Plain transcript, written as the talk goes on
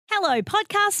Hello,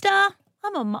 podcaster.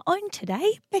 I'm on my own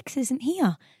today. Bex isn't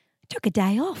here. I took a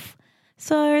day off.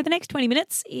 So the next 20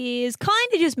 minutes is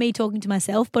kind of just me talking to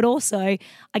myself, but also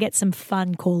I get some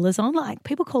fun callers on, like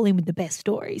people call in with the best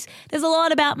stories. There's a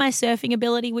lot about my surfing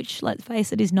ability, which, let's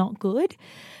face it, is not good.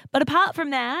 But apart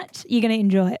from that, you're going to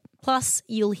enjoy it. Plus,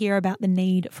 you'll hear about the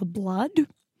need for blood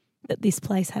that this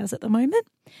place has at the moment,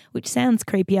 which sounds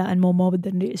creepier and more morbid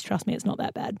than it is. Trust me, it's not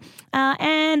that bad.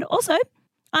 And also,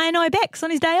 I know Bex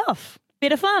on his day off.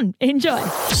 Bit of fun. Enjoy.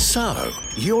 So,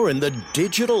 you're in the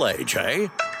digital age, eh?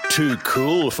 Too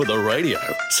cool for the radio,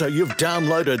 so you've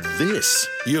downloaded this.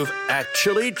 You've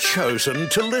actually chosen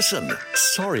to listen.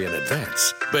 Sorry in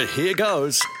advance, but here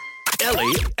goes.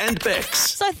 Ellie and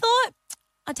Bex. So I thought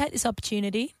I'd take this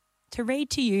opportunity to read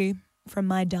to you from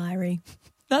my diary.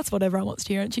 That's what everyone wants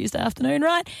to hear on Tuesday afternoon,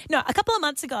 right? No, a couple of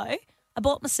months ago, I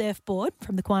bought my surfboard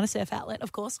from the Kiwana Surf Outlet,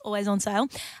 of course, always on sale.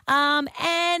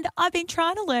 And I've been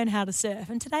trying to learn how to surf.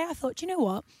 And today I thought, you know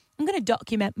what? I'm going to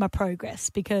document my progress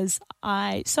because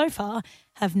I, so far,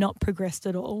 have not progressed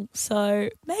at all. So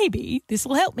maybe this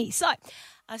will help me. So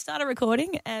I started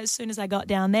recording as soon as I got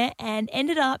down there and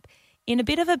ended up in a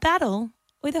bit of a battle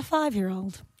with a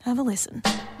 5-year-old. Have a listen.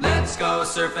 Let's go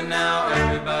surfing now.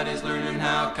 Everybody's learning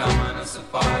how. Come on a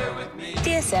safari with me.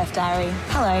 Dear Surf Diary,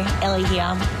 hello, Ellie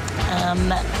here.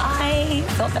 I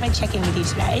thought that I'd check in with you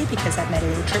today because I've made a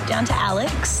little trip down to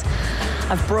Alex.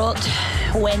 I've brought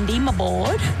Wendy, my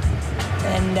board,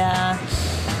 and I'm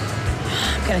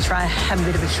going to try have a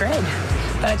bit of a shred.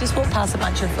 But I just walked past a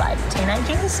bunch of,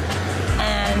 teenagers,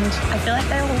 and I feel like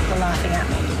they all were laughing at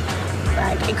me.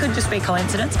 It could just be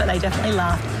coincidence, but they definitely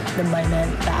laughed the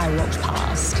moment that I walked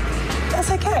past.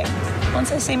 That's okay. Once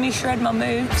they see me shred my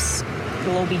moves,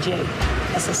 it'll all be G.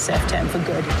 That's a surf term for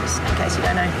good, just in case you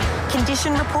don't know.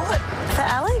 Condition report for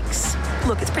Alex.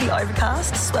 Look, it's pretty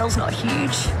overcast. Swell's not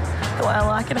huge. The way I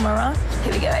like it, am I right?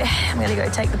 Here we go. I'm going to go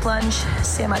take the plunge,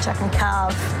 see how much I can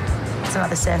carve. It's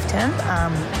another surf term.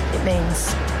 It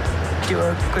means do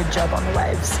a good job on the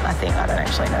waves, I think. I don't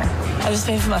actually know. I've just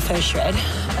been for my first shred.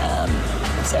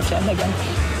 Surf term again.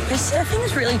 The surfing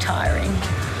is really tiring.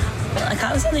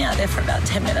 I was only out there for about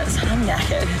 10 minutes and I'm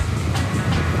knackered.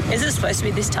 Is it supposed to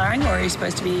be this tiring or are you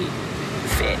supposed to be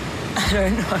fit? I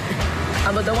don't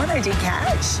know. But the one I did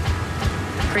catch,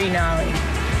 pretty gnarly.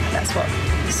 That's what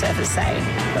the surfers say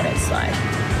when it's like,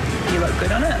 you look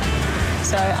good on it.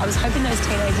 So I was hoping those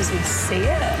teenagers would see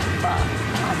it, but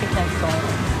I think they've gone.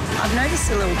 I've noticed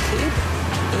a little kid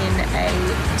in a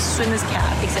swimmer's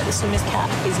cap, except the swimmer's cap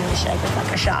is in the shape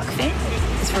of a shark fin.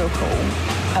 It's real cool.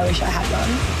 I wish I had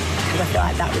one because I feel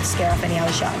like that would scare off any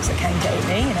other sharks that came to eat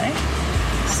me, you know.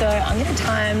 So I'm going to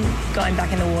time going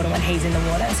back in the water when he's in the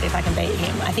water and see if I can beat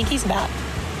him. I think he's about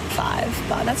 5,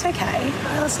 but that's okay.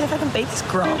 Let's see if I can beat this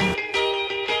grom.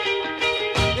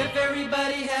 If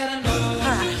everybody had a nose.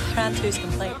 All right, round 2's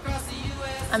complete.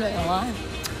 I'm not going to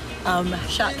lie.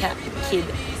 Shark Cat kid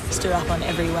stood up on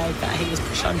every wave that he was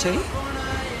pushed onto,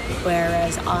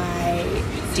 whereas I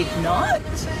did not,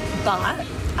 but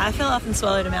I fell off and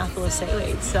swallowed a mouthful of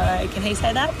seaweed. So can he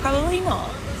say that? Probably not.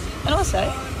 And also,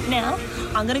 now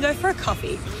I'm going to go for a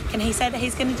coffee. Can he say that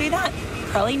he's going to do that?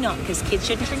 Probably not, because kids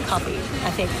shouldn't drink coffee, I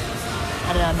think.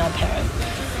 I don't know, I'm not a parent.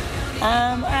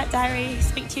 All right, diary.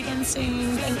 Speak to you again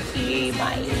soon. Thank you.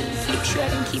 Bye. Keep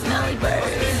shredding, keep gnarly, bro.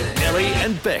 Ellie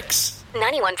and Bex.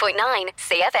 91.9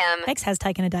 CFM. Bex has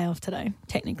taken a day off today,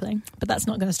 technically, but that's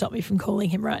not going to stop me from calling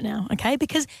him right now, okay?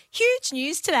 Because huge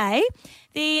news today.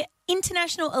 The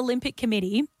International Olympic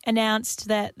Committee announced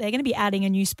that they're going to be adding a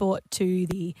new sport to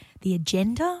the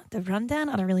agenda, the rundown,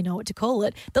 I don't really know what to call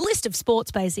it, the list of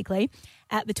sports basically,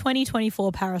 at the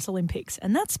 2024 Paris Olympics.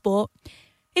 And that sport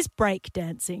is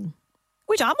breakdancing,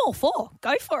 which I'm all for.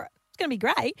 Go for it. It's going to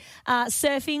be great.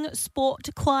 Surfing, sport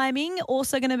climbing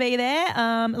also going to be there,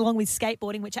 along with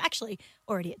skateboarding, which are actually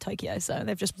already at Tokyo. So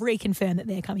they've just reconfirmed that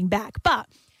they're coming back. But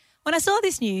when I saw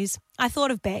this news, I thought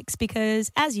of Bex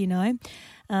because, as you know,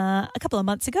 a couple of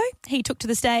months ago, he took to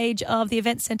the stage of the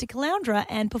Event Centre Caloundra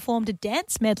and performed a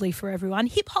dance medley for everyone.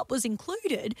 Hip-hop was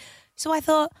included. So I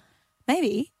thought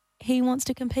maybe he wants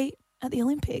to compete at the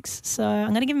Olympics. So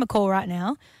I'm going to give him a call right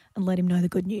now and let him know the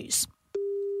good news.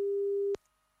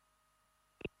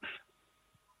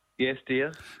 Yes,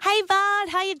 dear. Hey, Bud,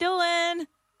 how you doing?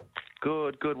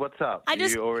 Good. What's up? I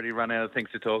just- You already run out of things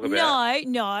to talk about?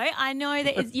 No. I know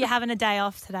that you're having a day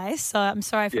off today, so I'm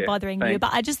sorry for Yeah, bothering you. thanks.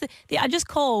 But I just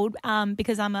called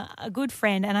because I'm a good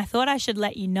friend, and I thought I should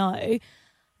let you know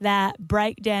that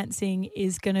breakdancing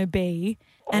is going to be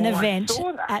an Oh, I event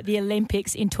saw that. at the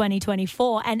Olympics in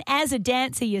 2024. And as a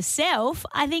dancer yourself,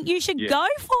 I think you should Yeah. go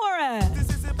for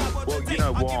it. Well, you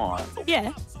know why?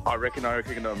 Yeah. I reckon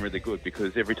I'm really good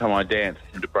because every time I dance,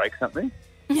 I seem to break something.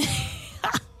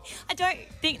 I don't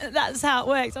think that's how it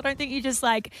works. I don't think you just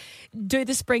like do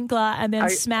the sprinkler and then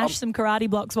smash some karate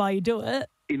blocks while you do it.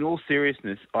 In all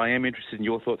seriousness, I am interested in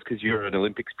your thoughts because you're an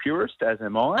Olympics purist, as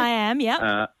am I. I am,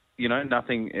 yeah.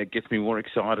 Nothing gets me more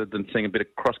excited than seeing a bit of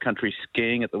cross-country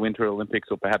skiing at the Winter Olympics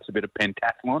or perhaps a bit of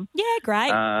pentathlon. Yeah,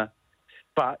 great.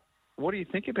 But what do you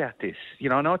think about this?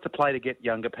 I know it's a play to get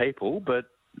younger people, but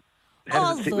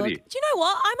how does it sit with you? Do you know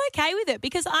what? I'm okay with it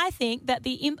because I think that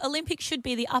the Olympics should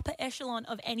be the upper echelon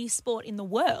of any sport in the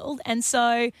world. And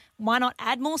so why not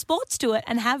add more sports to it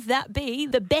and have that be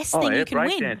the best thing you can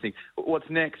win? Breakdancing. What's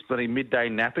next? Bloody midday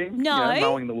napping? No.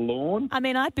 Mowing the lawn? I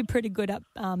mean, I'd be pretty good at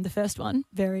the first one.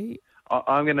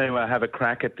 I'm going to have a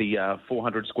crack at the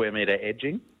 400 square metre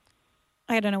edging.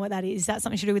 I don't know what that is. Is that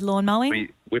something to do with lawn mowing?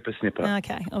 Whippersnipper.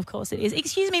 Okay, of course it is.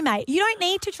 Excuse me, mate. You don't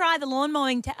need to try the lawn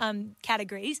mowing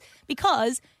categories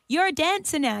because you're a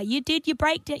dancer now. You did your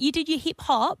hip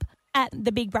hop at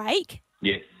the big break.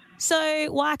 Yes.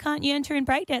 So why can't you enter in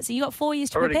breakdancing? You got 4 years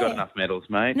to prepare. Already got enough medals,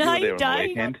 mate. No, you you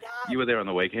don't. You were there on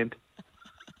the weekend.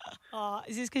 Oh,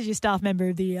 is this because you're staff member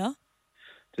of the year?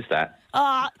 Just that.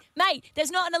 Oh, mate,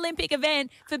 there's not an Olympic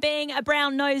event for being a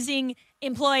brown-nosing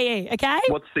employee, okay?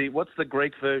 What's the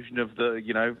Greek version of the,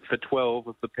 for 12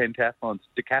 of the pentathlons?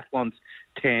 Decathlon's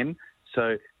 10,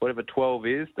 so whatever 12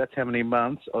 is, that's how many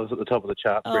months I was at the top of the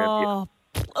chart.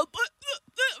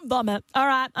 Vomit. All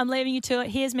right, I'm leaving you to it.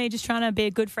 Here's me just trying to be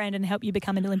a good friend and help you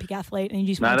become an Olympic athlete, and you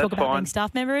just want to talk about being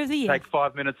staff member of the year. Take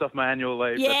 5 minutes off my annual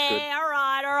leave. Yeah, that's good.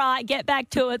 all right. Get back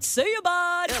to it. See you,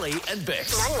 bud. Ellie and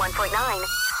Bex. 91.9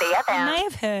 CFM. You may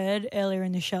have heard earlier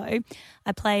in the show,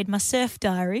 I played my surf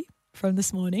diary from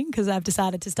this morning because I've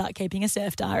decided to start keeping a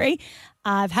surf diary.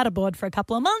 I've had a board for a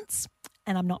couple of months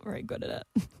and I'm not very good at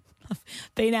it. I've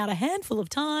been out a handful of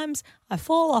times. I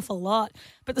fall off a lot.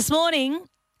 But this morning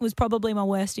was probably my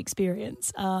worst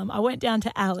experience. I went down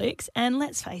to Alex and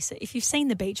let's face it, if you've seen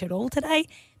the beach at all today,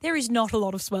 there is not a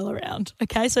lot of swell around.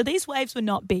 Okay, so these waves were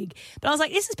not big. But I was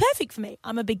like, this is perfect for me.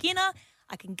 I'm a beginner.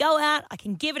 I can go out. I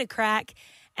can give it a crack.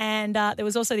 And there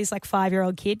was also this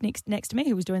 5-year-old kid next to me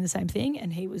who was doing the same thing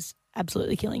and he was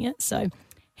absolutely killing it. So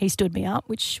he stood me up,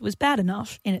 which was bad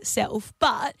enough in itself.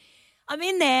 But I'm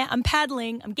in there, I'm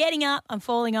paddling, I'm getting up, I'm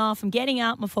falling off, I'm getting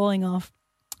up, I'm falling off.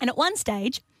 And at one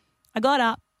stage, I got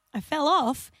up, I fell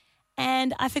off,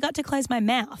 and I forgot to close my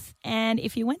mouth. And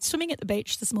if you went swimming at the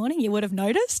beach this morning, you would have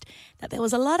noticed that there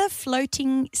was a lot of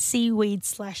floating seaweed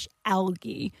 /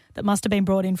 algae that must have been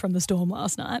brought in from the storm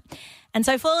last night. And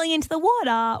so falling into the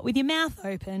water with your mouth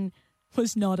open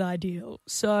was not ideal.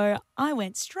 So I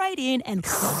went straight in and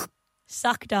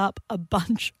sucked up a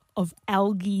bunch of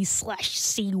algae /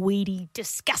 seaweedy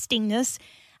disgustingness,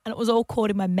 and it was all caught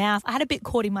in my mouth. I had a bit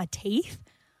caught in my teeth.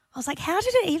 I was like, how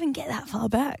did it even get that far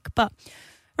back? But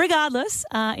regardless,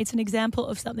 it's an example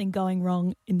of something going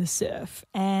wrong in the surf.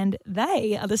 And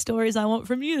they are the stories I want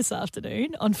from you this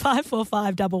afternoon on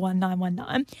 545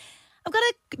 11919. I've got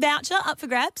a voucher up for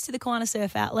grabs to the Kiwana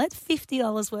Surf Outlet,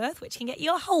 $50 worth, which can get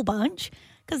you a whole bunch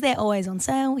because they're always on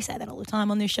sale. We say that all the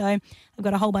time on this show. I've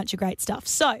got a whole bunch of great stuff.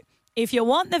 So if you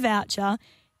want the voucher,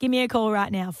 give me a call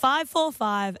right now,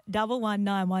 545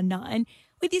 11919.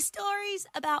 With your stories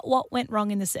about what went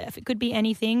wrong in the surf. It could be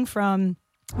anything from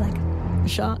a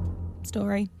shark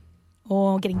story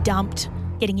or getting dumped,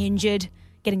 getting injured,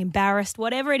 getting embarrassed,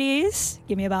 whatever it is.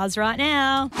 Give me a buzz right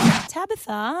now.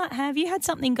 Tabitha, have you had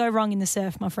something go wrong in the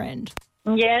surf, my friend?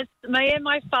 Yes, me and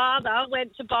my father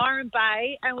went to Byron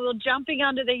Bay and we were jumping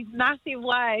under these massive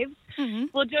waves. Mm-hmm. We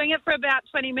were doing it for about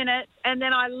 20 minutes and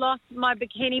then I lost my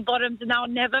bikini bottoms and they were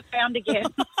never found again.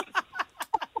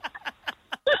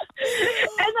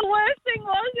 And the worst thing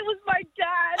was it was my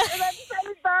dad, and that's so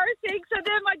embarrassing. So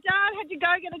then my dad had to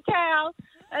go get a towel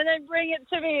and then bring it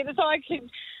to me so I could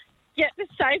get to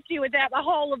safety without the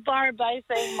whole of Byron Bay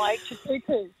seeing my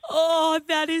tutus. Oh,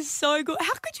 that is so good.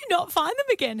 How could you not find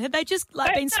them again? Had they just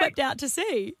been swept out to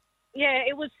sea? Yeah,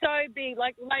 it was so big.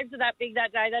 Waves were that big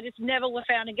that day. They just never were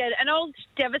found again. And I was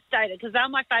devastated because they're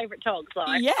my favourite dogs.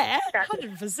 Yeah,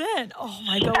 100%. Oh,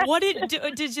 my God. What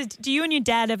do you and your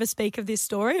dad ever speak of this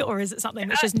story, or is it something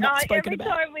that's just not spoken about?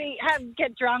 Every time we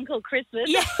get drunk or Christmas.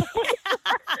 Yeah.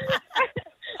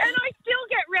 And I still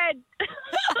get red.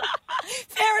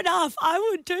 Fair enough. I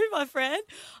would too, my friend.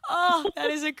 Oh, that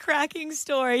is a cracking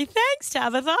story. Thanks,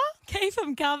 Tabitha. Keep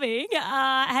them coming.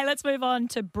 Hey, let's move on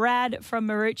to Brad from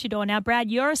Maroochydore. Now,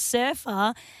 Brad, you're a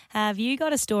surfer. Have you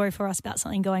got a story for us about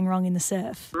something going wrong in the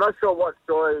surf? I'm not sure what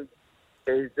story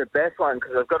is the best one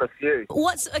because I've got a few.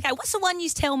 What's the one you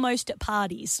tell most at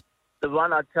parties? The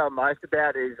one I tell most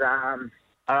about is, all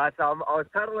right, so I was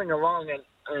paddling along and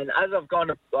And as I've gone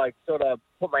to, like, sort of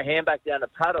put my hand back down to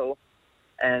paddle,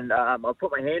 and I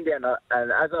put my hand down,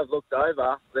 and as I've looked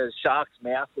over, the shark's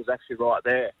mouth was actually right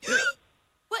there.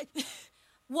 What?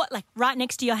 What, like right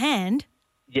next to your hand?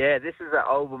 Yeah, this is at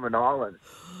Old Woman Island.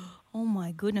 Oh,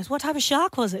 my goodness. What type of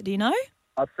shark was it? Do you know?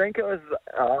 I think it was,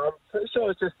 I'm pretty sure it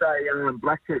was just a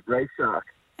black-tip reef shark.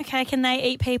 Okay, can they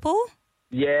eat people?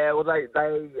 Yeah, well, they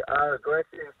are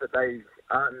aggressive, but they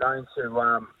aren't known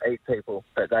to eat people,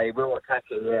 but they will attack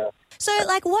you, yeah. So,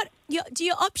 like, do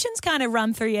your options kind of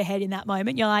run through your head in that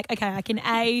moment? You're like, okay, I can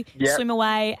A, swim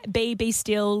away, B, be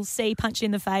still, C, punch you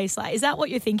in the face. Like, is that what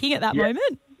you're thinking at that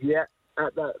moment? Yeah,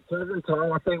 at that present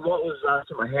time, I think what was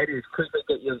in my head is quickly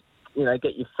get your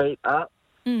feet up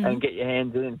and get your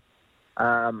hands in.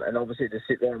 And obviously just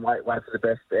sit there and wait for the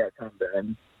best outcome.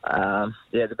 And,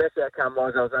 the best outcome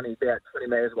was I was only about 20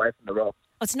 metres away from the rock.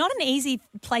 Well, it's not an easy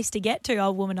place to get to,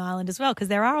 Old Woman Island, as well, because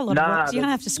there are a lot of rocks. You don't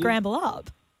have to scramble up.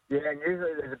 Yeah, and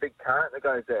usually there's a big current that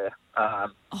goes there.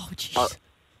 Oh, jeez.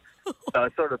 So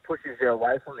it sort of pushes you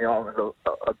away from the island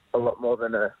a lot more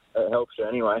than it helps you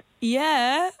anyway.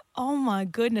 Yeah. Oh, my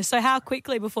goodness. So how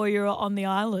quickly before you were on the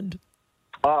island?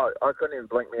 Oh, I couldn't even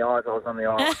blink my eyes. I was on the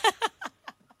island.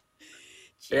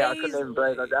 Yeah, I couldn't even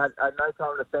breathe. I had no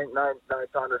time to think, no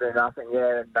time to do nothing.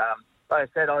 Yeah, and like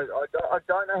I said, I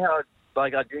don't know how.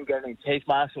 Like, I didn't get any teeth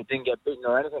marks or didn't get bitten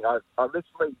or anything. I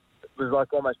literally was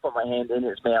like almost put my hand in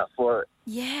its mouth for it.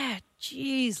 Yeah,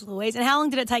 jeez, Louise. And how long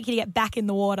did it take you to get back in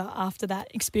the water after that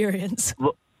experience?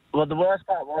 Well, the worst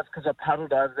part was because I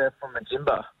paddled over there from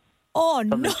Majimba. Oh,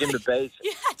 from no. Majimba Beach.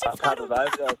 You had to I paddled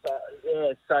over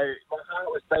there. So my heart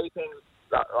was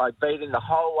beating the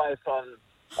whole way from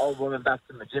Old Woman back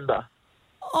to Majimba.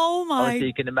 Oh, my Obviously,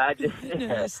 you can imagine.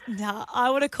 goodness. Nah, I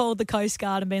would have called the Coast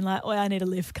Guard and been like, I need a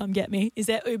lift, come get me. Is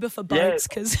there Uber for boats?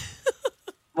 Because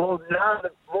Well, no,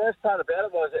 the worst part about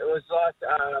it was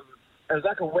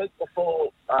like a week before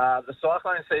the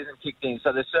cyclone season kicked in,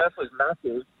 so the surf was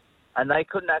massive, and they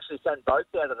couldn't actually send boats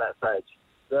out at that stage.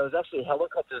 There was actually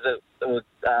helicopters that were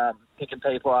picking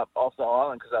people up off the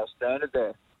island because they were stranded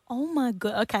there. Oh, my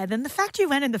God. Okay, then the fact you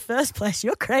went in the first place,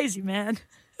 you're crazy, man.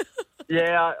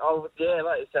 Yeah, like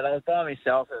you said, I was by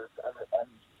myself. I'm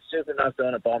super enough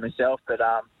doing it by myself, but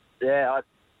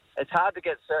it's hard to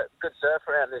get good surf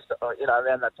around this,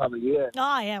 around that time of year.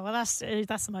 Oh, yeah, well, that's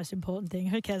the most important thing.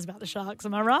 Who cares about the sharks?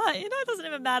 Am I right? It doesn't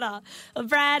even matter. Well,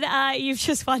 Brad, you've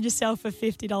just won yourself a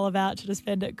 $50 voucher to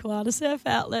spend at Koala Surf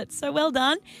Outlet. So well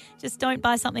done. Just don't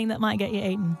buy something that might get you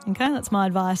eaten, okay? That's my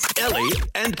advice. Ellie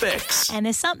and Bex. And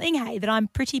there's something, hey, that I'm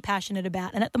pretty passionate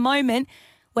about. And at the moment,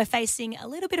 we're facing a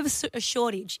little bit of a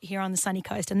shortage here on the Sunny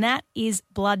Coast, and that is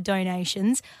blood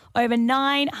donations. Over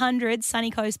 900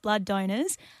 Sunny Coast blood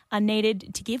donors are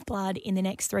needed to give blood in the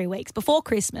next 3 weeks before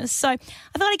Christmas. So I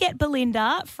thought I'd get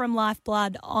Belinda from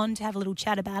Lifeblood on to have a little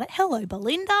chat about it. Hello,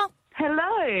 Belinda.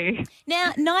 Hello.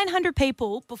 Now, 900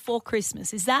 people before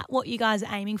Christmas. Is that what you guys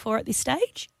are aiming for at this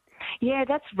stage? Yeah,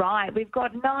 that's right. We've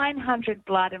got 900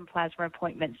 blood and plasma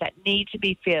appointments that need to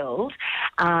be filled,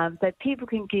 so people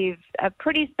can give a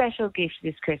pretty special gift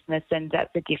this Christmas, and that's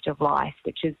a gift of life,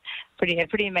 which is a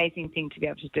pretty amazing thing to be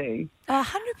able to do.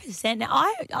 100%. Now,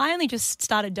 I only just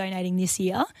started donating this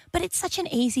year, but it's such an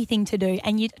easy thing to do.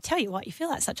 And you tell you what, you feel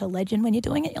like such a legend when you're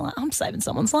doing it. You're like, I'm saving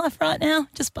someone's life right now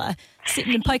just by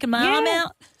sitting and poking my arm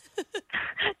out.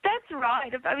 That's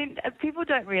right. I mean, people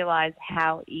don't realise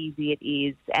how easy it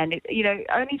is, and it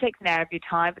only takes an hour of your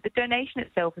time. But the donation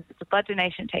itself, if it's a blood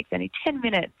donation, it takes only 10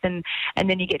 minutes, and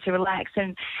then you get to relax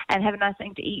and have a nice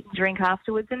thing to eat and drink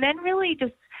afterwards, and then really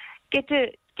just get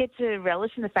to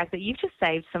relish in the fact that you've just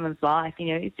saved someone's life.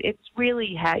 It's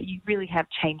really how you really have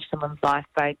changed someone's life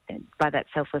by that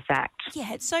selfless act.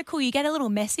 Yeah, it's so cool. You get a little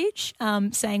message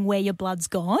saying where your blood's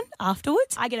gone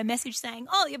afterwards. I get a message saying,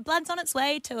 your blood's on its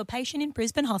way to a patient in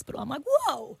Brisbane Hospital. I'm like,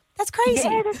 whoa, that's crazy.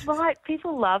 Yeah, that's right.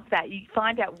 People love that. You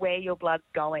find out where your blood's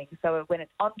going. So when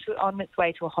it's on its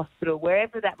way to a hospital,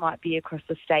 wherever that might be across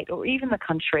the state or even the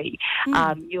country,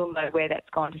 you'll know where that's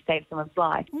gone to save someone's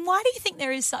life. Why do you think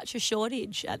there is such a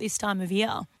shortage at this time of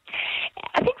year?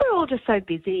 I think we're all just so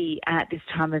busy at this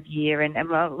time of year, and a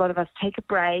lot of us take a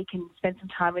break and spend some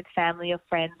time with family or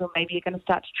friends, or maybe you're going to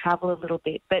start to travel a little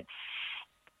bit.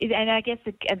 And I guess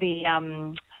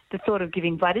the thought of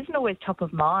giving blood isn't always top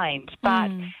of mind, but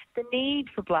the need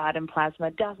for blood and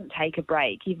plasma doesn't take a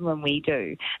break, even when we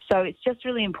do. So it's just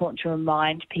really important to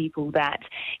remind people that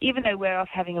even though we're off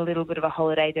having a little bit of a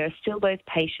holiday, there are still those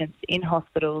patients in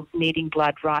hospitals needing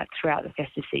blood right throughout the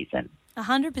festive season.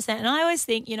 100%. And I always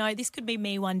think, this could be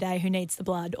me one day who needs the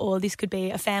blood, or this could be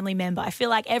a family member. I feel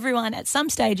like everyone at some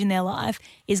stage in their life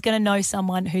is going to know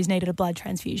someone who's needed a blood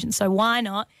transfusion. So why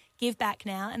not give back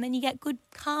now, and then you get good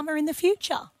karma in the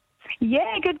future.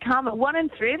 Yeah, good karma. 1 in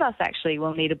 3 of us actually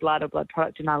will need a blood or blood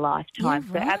product in our lifetime.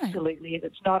 Yeah, right. So absolutely, if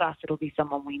it's not us, it'll be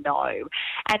someone we know.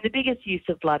 And the biggest use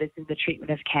of blood is in the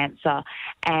treatment of cancer.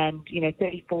 And,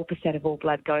 34% of all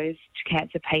blood goes to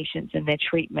cancer patients and their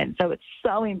treatment. So it's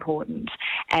so important.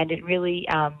 And it really,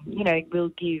 will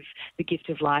give the gift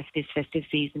of life this festive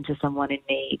season to someone in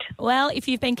need. Well, if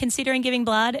you've been considering giving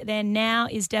blood, then now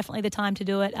is definitely the time to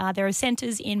do it. There are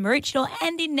centres in Maroochydore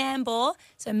and in Nambour.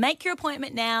 So make your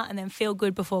appointment now and then feel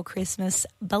good before Christmas.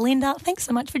 Belinda, thanks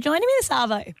so much for joining me this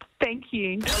Arvo. Thank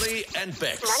you. Ellie and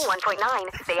Bex. 91.9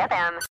 CFM.